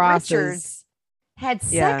Denise across Richards as had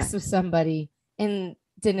sex with somebody and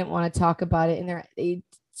didn't want to talk about it, and they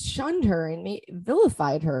shunned her and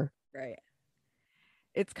vilified her. right.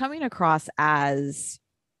 It's coming across as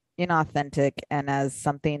inauthentic and as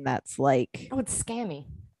something that's like, oh, it's scammy,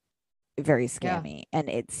 very scammy. And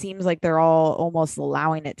it seems like they're all almost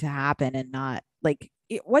allowing it to happen and not like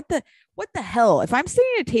what the hell. If I'm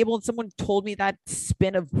sitting at a table and someone told me that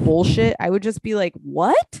spin of bullshit, I would just be like,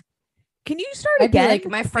 what? Can you start again? Like,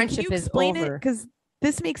 my friendship is over, because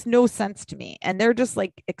this makes no sense to me. And they're just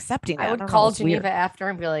like accepting it. I would call Geneva after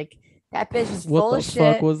and be like, that bitch is full of shit. What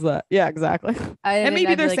the fuck was that? Yeah, exactly. And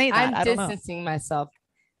maybe they're saying that. I'm distancing myself.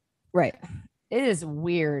 Right. It is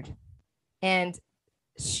weird. And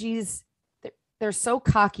they're so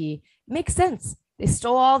cocky. It makes sense. They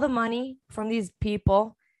stole all the money from these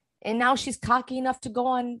people. And now she's cocky enough to go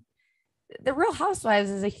on. The Real Housewives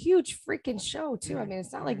is a huge freaking show too. I mean,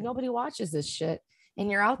 it's not like nobody watches this shit.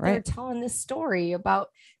 And you're out there telling this story about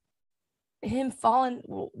him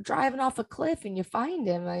driving off a cliff, and you find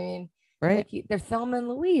him. I mean, right. Like they're Thelma and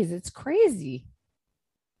Louise. It's crazy.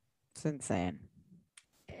 It's insane.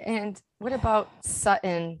 And what about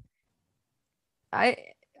Sutton? I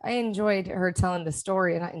enjoyed her telling the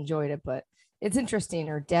story, and I enjoyed it, but it's interesting.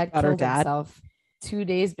 Her dad killed himself 2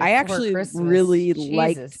 days before I actually Christmas. really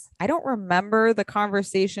liked. I don't remember the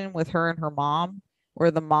conversation with her and her mom,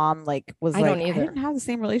 where the mom was I didn't have the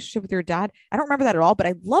same relationship with your dad. I don't remember that at all, but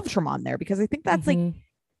I loved her mom there, because I think that's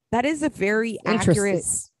that is a very accurate.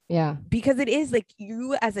 Yeah, because it is like,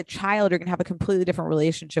 you as a child are gonna have a completely different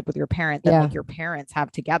relationship with your parent than like your parents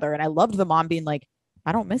have together. And I loved the mom being like,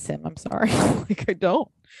 I don't miss him. I'm sorry. Like, I don't.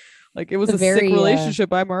 Like, it was a sick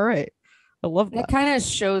relationship. I'm all right. I love that. That kind of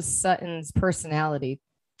shows Sutton's personality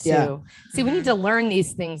too. Yeah. See, we need to learn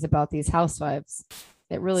these things about these housewives.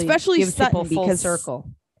 It really, especially gives Sutton, people full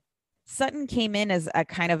circle. Sutton came in as a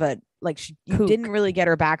kind of a you didn't really get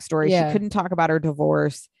her backstory. Yeah. She couldn't talk about her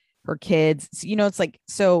divorce, her kids. So, it's like,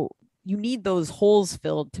 so you need those holes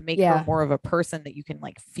filled to make her more of a person that you can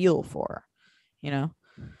feel for, And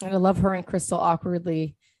I love her and Crystal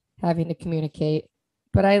awkwardly having to communicate,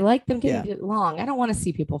 but I like them getting along. I don't want to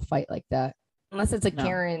see people fight like that unless it's a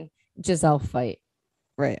Karen Giselle fight.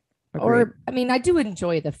 Right. Agreed. Or, I mean, I do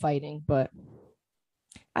enjoy the fighting, but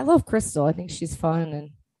I love Crystal. I think she's fun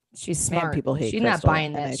and she's smart. Man, people hate She's Crystal, not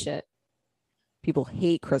buying that shit. People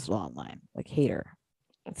hate Crystal online. Hate her.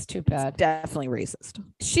 It's too bad. It's definitely racist.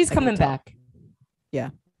 She's coming back.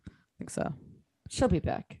 Yeah. I think so. She'll be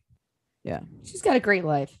back. Yeah. She's got a great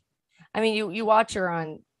life. I mean, you watch her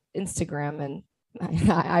on Instagram, and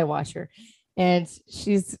I watch her, and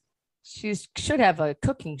she's should have a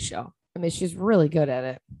cooking show. I mean, she's really good at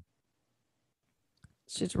it.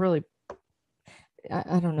 She's really,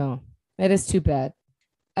 I don't know. It is too bad.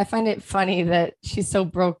 I find it funny that she's so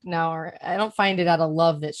broke now, or I don't find it out of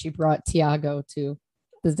love that she brought Tiago to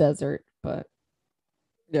the desert, but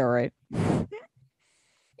yeah, right.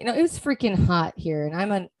 It was freaking hot here,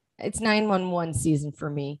 and it's 911 season for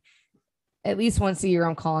me. At least once a year,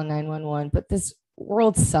 I'm calling 911, but this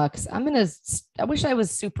world sucks. I wish I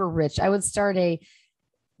was super rich. I would start a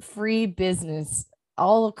free business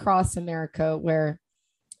all across America where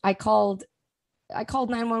I called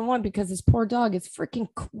 911 because this poor dog is freaking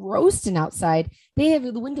roasting outside. They have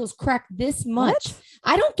the windows cracked this much. What?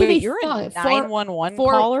 I don't give a fuck. 911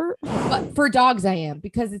 caller? But for dogs, I am,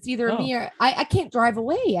 because it's either me or I can't drive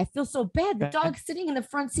away. I feel so bad. The dog's sitting in the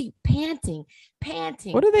front seat, panting.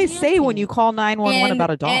 What do they say when you call 911 about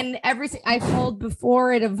a dog? And everything I called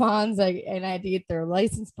before at Avon's, and I had to get their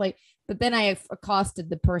license plate. But then I accosted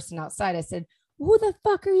the person outside. I said, who the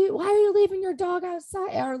fuck are you? Why are you leaving your dog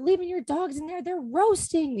outside, or leaving your dogs in there? They're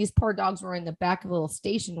roasting. These poor dogs were in the back of a little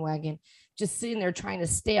station wagon, just sitting there trying to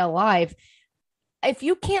stay alive. If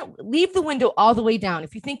you can't, leave the window all the way down.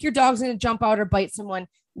 If you think your dog's going to jump out or bite someone,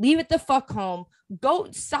 leave it the fuck home. Go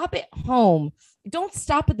stop at home. Don't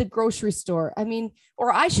stop at the grocery store. I mean,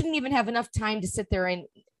 or I shouldn't even have enough time to sit there and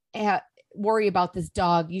worry about this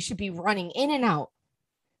dog. You should be running in and out.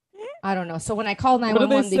 I don't know. So when I call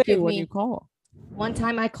 911, they give me, you call? One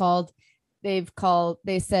time I called, they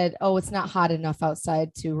said, oh, it's not hot enough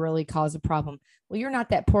outside to really cause a problem. Well, you're not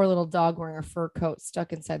that poor little dog wearing a fur coat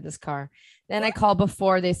stuck inside this car. Then I called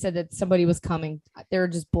before, they said that somebody was coming. They were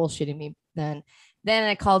just bullshitting me then. Then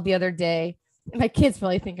I called the other day. My kids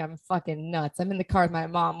probably think I'm fucking nuts. I'm in the car with my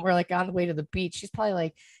mom. We're on the way to the beach. She's probably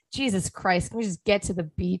like, Jesus Christ, can we just get to the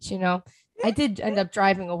beach? I did end up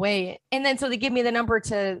driving away. And then so they give me the number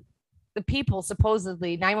to the people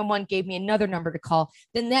supposedly 911 gave me another number to call.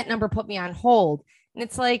 Then that number put me on hold. And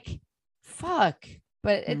it's like, fuck.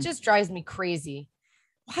 But it just drives me crazy.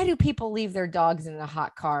 Why do people leave their dogs in a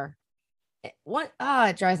hot car?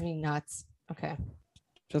 It drives me nuts. Okay.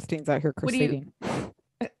 Justine's out here crusading.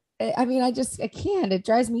 I mean, I can't. It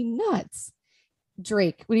drives me nuts.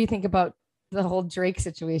 Drake, what do you think about the whole Drake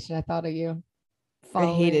situation? I thought of you. I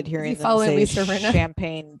hated hearing them say Lisa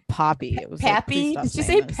Champagne Poppy. It was Pappy? Did she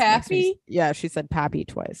say Pappy? Yeah, she said Pappy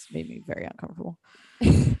twice. Made me very uncomfortable.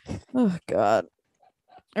 Oh God.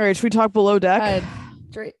 All right, should we talk Below Deck?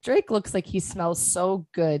 Drake looks like he smells so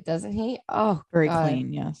good, doesn't he? Oh, very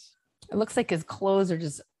clean. Yes. It looks like his clothes are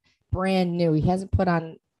just brand new.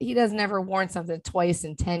 He doesn't ever worn something twice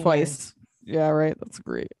in 10 years. Yeah, right. That's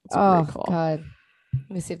great. That's a great call. God. Let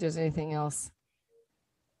me see if there's anything else.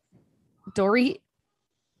 Dorit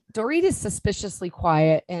is suspiciously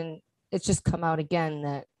quiet, and it's just come out again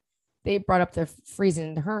that they brought up their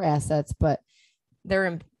freezing her assets, but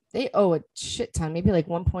they owe a shit ton, maybe like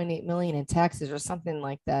 1.8 million in taxes or something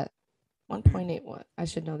like that. 1.8 what? I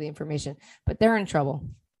should know the information, but they're in trouble.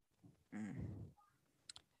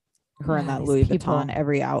 Her in that Louis Vuitton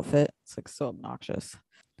every outfit. It's like so obnoxious.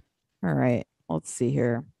 All right, let's see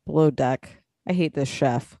here. Below Deck. I hate this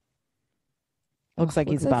chef. Looks like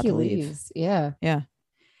he's about to leave. Yeah.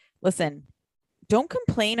 Listen, don't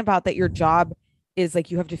complain about that. Your job is like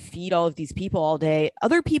you have to feed all of these people all day.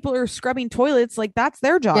 Other people are scrubbing toilets. Like that's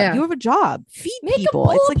their job. Yeah. You have a job. Feed people.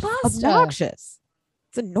 It's like obnoxious.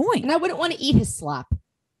 It's annoying. And I wouldn't want to eat his slop.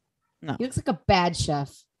 No. He looks like a bad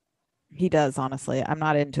chef. He does, honestly. I'm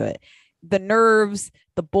not into it. The nerves,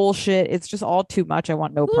 the bullshit. It's just all too much. I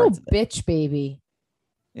want no parts of it. Bitch baby.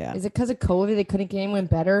 Yeah. Is it because of COVID they couldn't get anyone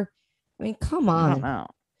better? I mean, come on. I don't know.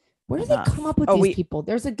 Where do they come up with these people?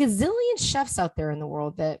 There's a gazillion chefs out there in the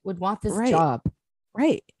world that would want this job.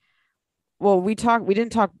 Right. Well, we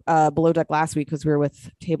didn't talk Below Deck last week because we were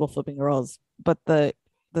with Table Flipping Girls, but the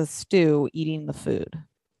stew eating the food.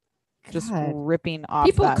 Just ripping off.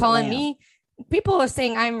 People calling me. People are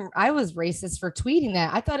saying I was racist for tweeting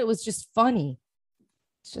that. I thought it was just funny.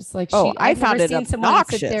 It's just like I found it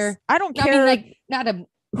obnoxious. I don't care. I mean, like not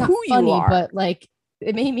who funny, you are, but like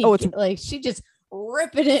it made me like she just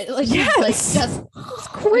ripping it. Like yes, like just it's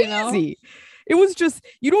crazy. You know? It was just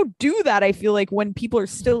you don't do that. I feel like when people are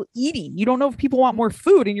still eating, you don't know if people want more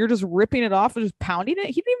food, and you're just ripping it off and just pounding it.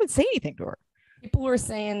 He didn't even say anything to her. People were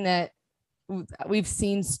saying that we've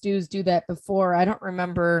seen stews do that before. I don't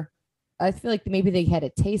remember. I feel like maybe they had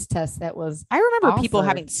a taste test that was. I remember people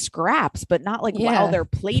having scraps, but not like while they're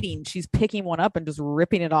plating. She's picking one up and just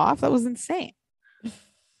ripping it off. That was insane.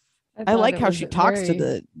 I like how she talks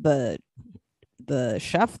to the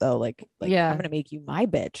chef though. Like I'm gonna make you my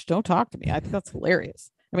bitch. Don't talk to me. I think that's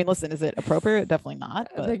hilarious. I mean, listen, is it appropriate? Definitely not.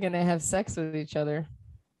 But they're gonna have sex with each other,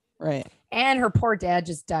 right? And her poor dad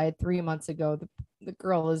just died 3 months ago. The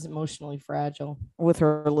girl is emotionally fragile. With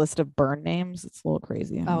her list of burn names, it's a little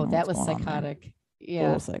crazy. Oh, that was psychotic. Yeah, a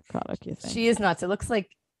little psychotic. You think she is nuts? It looks like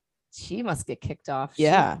she must get kicked off.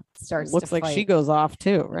 Yeah, starts. Looks like she goes off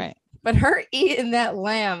too, right? But her eating that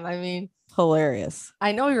lamb, I mean, hilarious.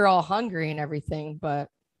 I know you're all hungry and everything, but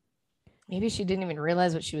maybe she didn't even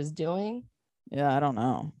realize what she was doing. Yeah, I don't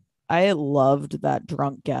know. I loved that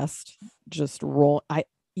drunk guest just roll.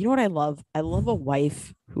 You know what I love? I love a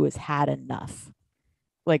wife who has had enough.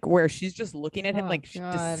 Like where she's just looking at him like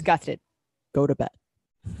disgusted. Go to bed.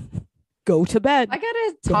 Go to bed. I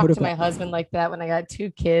gotta talk to my husband like that when I got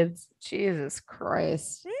 2 kids. Jesus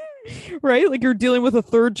Christ. Right? Like you're dealing with a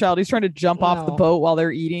third child. He's trying to jump off the boat while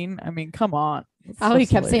they're eating. I mean, come on. Oh, he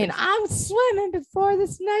kept saying, I'm swimming before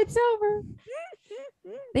this night's over.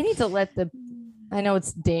 They need to let I know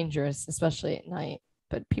it's dangerous, especially at night,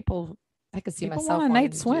 but I could see myself want a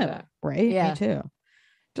night swim, right? Yeah. Me too.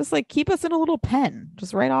 Just like keep us in a little pen,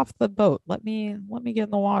 just right off the boat. Let me get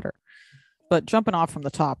in the water. But jumping off from the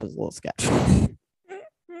top is a little sketchy.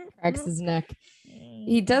 Cracks his neck.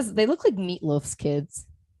 He does. They look like Meatloaf's kids.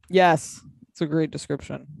 Yes, it's a great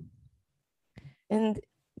description. And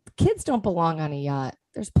kids don't belong on a yacht.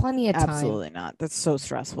 There's plenty of time. Absolutely not. That's so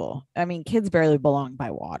stressful. I mean, kids barely belong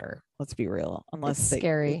by water. Let's be real. Unless it's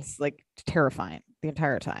scary. It's like terrifying the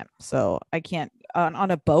entire time. So I can't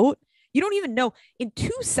on a boat. You don't even know. In 2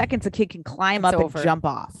 seconds, a kid can climb up and jump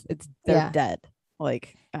off. They're dead.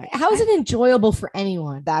 Like, how is it enjoyable for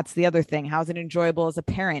anyone? That's the other thing. How is it enjoyable as a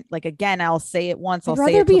parent? Like, again, I'll say it once. I'll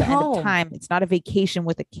say it till the end of time. It's not a vacation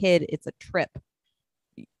with a kid. It's a trip.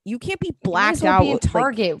 You can't be blacked out. Be in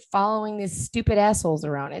Target following these stupid assholes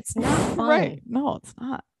around. It's not fun. Right? No, it's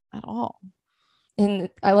not at all. And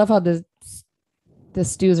I love how the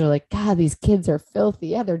stews are like, God, these kids are filthy.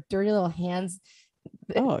 Yeah, their dirty little hands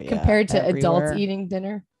compared to adults eating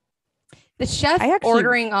dinner. The chef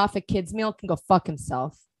ordering off a kid's meal can go fuck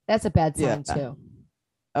himself. That's a bad sign too.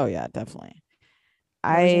 Oh yeah, definitely.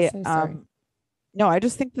 No, I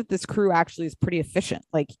just think that this crew actually is pretty efficient.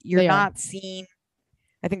 Like you're not seeing.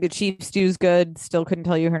 I think the chief stew's good. Still couldn't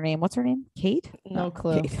tell you her name. What's her name? Kate? No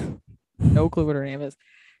clue. Kate. No clue what her name is.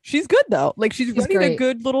 She's good though. Like she's running great. a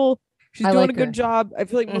good little. She's doing a good job. I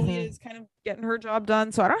feel like Malia is kind of getting her job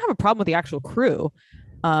done. So I don't have a problem with the actual crew,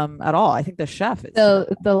 at all. I think the chef is.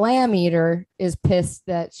 The lamb eater is pissed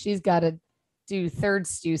that she's got to do third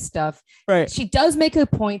stew stuff. Right. She does make a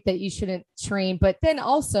point that you shouldn't train, but then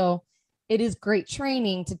also it is great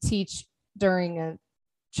training to teach during a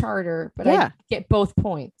charter. But I get both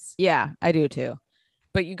points. Yeah, I do too.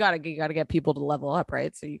 But you gotta get people to level up,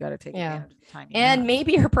 right? So you gotta take advantage of the time. And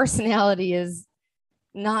maybe her personality is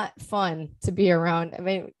not fun to be around. I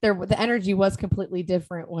mean, the energy was completely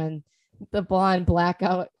different when the blonde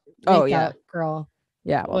blackout girl.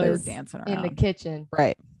 Yeah, well, they were dancing around in the kitchen.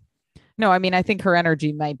 Right. No, I mean, I think her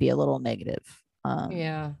energy might be a little negative.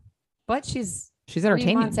 But she's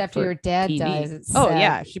entertaining. 3 months after your dad TV. dies. It's oh sad.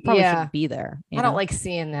 Yeah, she probably shouldn't be there. I don't like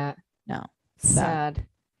seeing that. No, sad.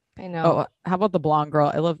 I know. Oh, how about the blonde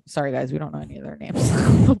girl? Sorry guys, we don't know any of their names.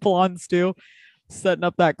 The blonde stew setting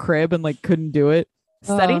up that crib and like couldn't do it.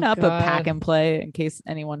 Setting up a pack and play in case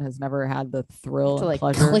anyone has never had the thrill to and like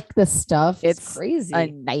pleasure. Click the stuff. It's crazy. A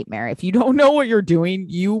nightmare. If you don't know what you're doing,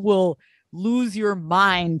 you will lose your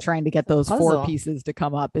mind trying to get those 4 pieces to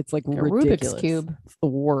come up. It's like ridiculous. Rubik's Cube. It's the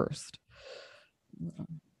worst.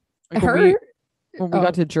 Like when we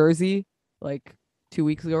got to Jersey like 2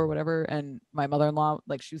 weeks ago or whatever, and my mother-in-law,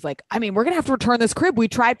 like, she was like, I mean, we're gonna have to return this crib. We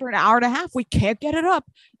tried for an hour and a half. We can't get it up.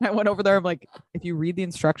 And I went over there. I'm like, if you read the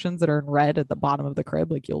instructions that are in red at the bottom of the crib,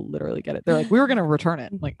 like, you'll literally get it. They're like, we were gonna return it.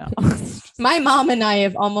 I'm like, no. My mom and I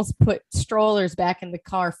have almost put strollers back in the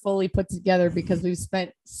car fully put together because we've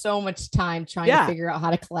spent so much time trying to figure out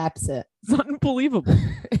how to collapse it. It's unbelievable.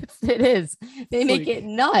 It is. They make it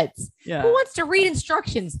nuts. Yeah. Who wants to read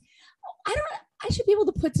instructions? I should be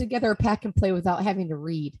able to put together a pack and play without having to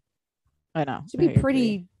read. I know. Should be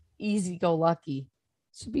pretty easy go lucky.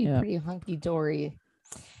 Should be pretty hunky dory.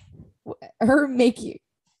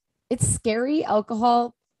 It's scary.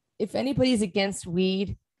 Alcohol. If anybody's against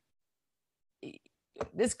weed,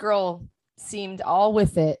 this girl seemed all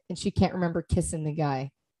with it, and she can't remember kissing the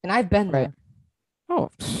guy. And I've been there. Oh,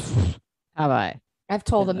 have I? I've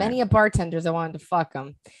told many a bartenders I wanted to fuck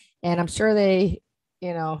them, and I'm sure they,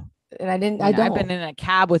 and I didn't. I don't. I've been in a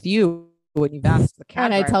cab with you when you've asked the cab.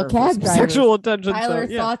 And I tell cab drivers sexual attention. Tyler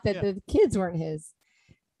thought that the kids weren't his.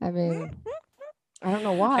 I mean, I don't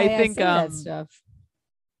know why. I think that stuff.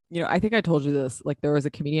 I think I told you this. Like, there was a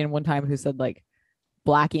comedian one time who said, like,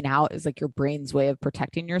 blacking out is like your brain's way of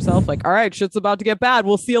protecting yourself. Like, all right, shit's about to get bad.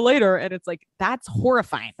 We'll see you later. And it's like, that's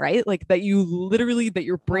horrifying, right? Like that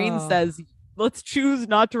your brain says, let's choose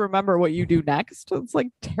not to remember what you do next. It's like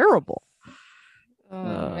terrible.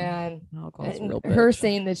 Oh man. Her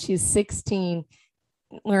saying that she's 16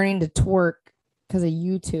 learning to twerk because of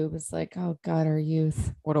YouTube. It's like, oh God, our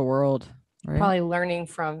youth. What a world. Right? Probably learning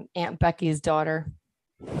from Aunt Becky's daughter.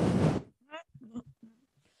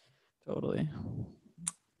 Totally.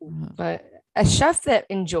 But a chef that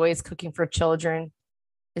enjoys cooking for children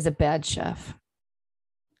is a bad chef.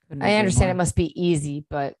 I understand it must be easy,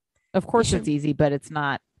 but of course it's easy, but it's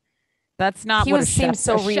not. That's not what a chef seems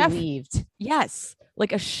so relieved. Yes.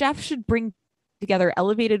 Like a chef should bring together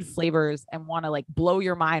elevated flavors and want to like blow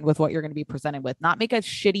your mind with what you're going to be presented with, not make a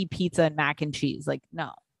shitty pizza and mac and cheese. Like,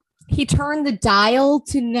 no. He turned the dial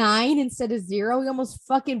to 9 instead of 0. He almost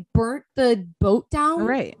fucking burnt the boat down.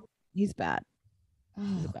 Right. He's bad.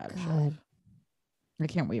 He's a bad chef. I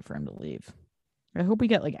can't wait for him to leave. I hope we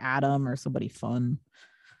get like Adam or somebody fun.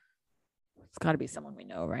 It's got to be someone we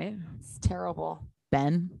know, right? It's terrible.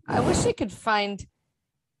 Ben. I wish I could find.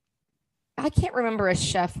 I can't remember a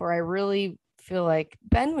chef where I really feel like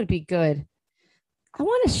Ben would be good. I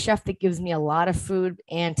want a chef that gives me a lot of food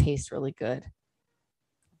and tastes really good.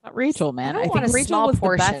 Not Rachel, man. I think Rachel was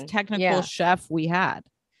the best technical chef we've had.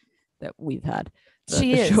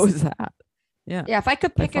 She is. Shows that. Yeah. Yeah. If I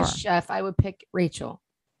could pick a chef, I would pick Rachel.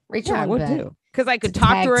 Rachel I would too. Because I could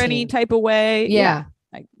talk to her any type of way. Yeah.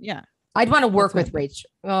 Yeah. I'd want to work with Rachel.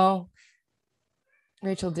 Well,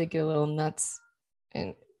 Rachel did get a little nuts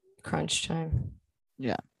in crunch time.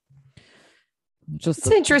 Yeah. It's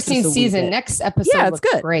an interesting season. Next episode looks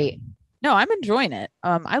good. Great. No, I'm enjoying it.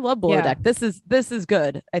 I love Below Deck. This is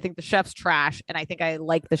good. I think the chef's trash, and I think I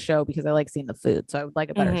like the show because I like seeing the food. So I would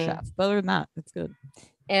like a better chef. But other than that, it's good.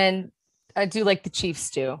 And I do like the chief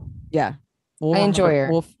stew. Yeah. I enjoy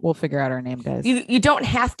her. We'll figure out our name, guys. You don't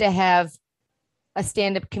have to have a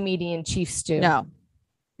stand-up comedian chief stew. No.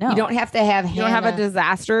 You don't have to have. You don't have a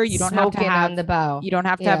disaster. You don't have to have on the bow. You don't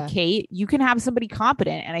have to have Kate. You can have somebody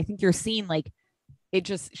competent. And I think you're seeing like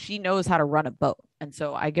she knows how to run a boat. And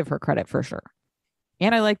so I give her credit for sure.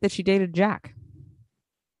 And I like that she dated Jack.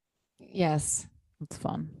 Yes. It's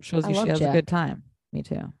fun. Shows you she has a good time. Me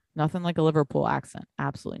too. Nothing like a Liverpool accent.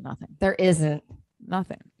 Absolutely nothing. There isn't.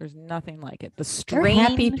 Nothing. There's nothing like it. The strain. They're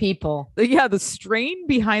happy people. Yeah. The strain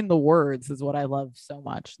behind the words is what I love so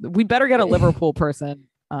much. We better get a Liverpool person.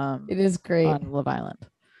 It is great. On Love Island.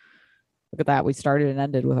 Look at that. We started and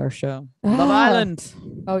ended with our show. Love Island.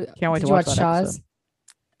 Oh, can't wait to watch that Shaw's episode.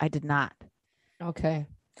 I did not. Okay.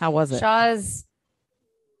 How was it? Shaw's.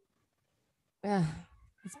 Yeah.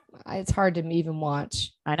 It's hard to even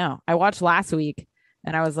watch. I know. I watched last week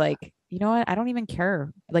and I was like, you know what? I don't even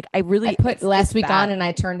care. Like I put last week on and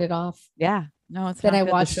I turned it off. Yeah. No, it's then I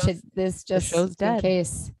watched this just show's dead. in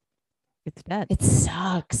case. It's dead. It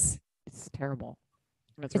sucks. It's terrible.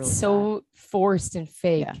 It's really so forced and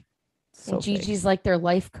fake. Yeah. So and Gigi's like their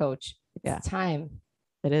life coach. It's time.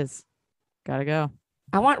 It is. Gotta go.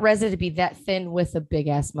 I want Reza to be that thin with a big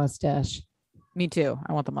ass mustache. Me too.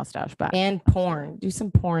 I want the mustache back. And porn. Do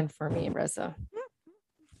some porn for me, Reza.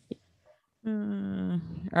 All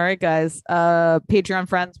right, guys. Patreon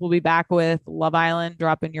friends will be back with Love Island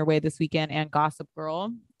dropping your way this weekend and Gossip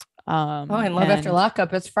Girl. And Love After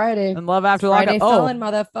Lockup. It's Friday. And Love After Lockup. Felon,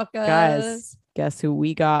 motherfuckers. Guys, guess who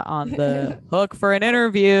we got on the hook for an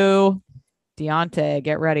interview? Deontay,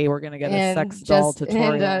 get ready. We're gonna get a sex doll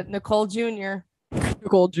tutorial. And Nicole Jr.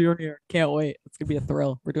 Nicole Jr. Can't wait. It's gonna be a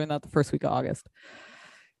thrill. We're doing that the first week of August.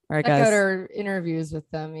 All right, guys. Check out our interviews with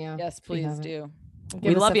them. Yeah. Yes, please do.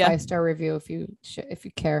 Give us a 5-star review if you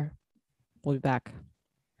care. We'll be back.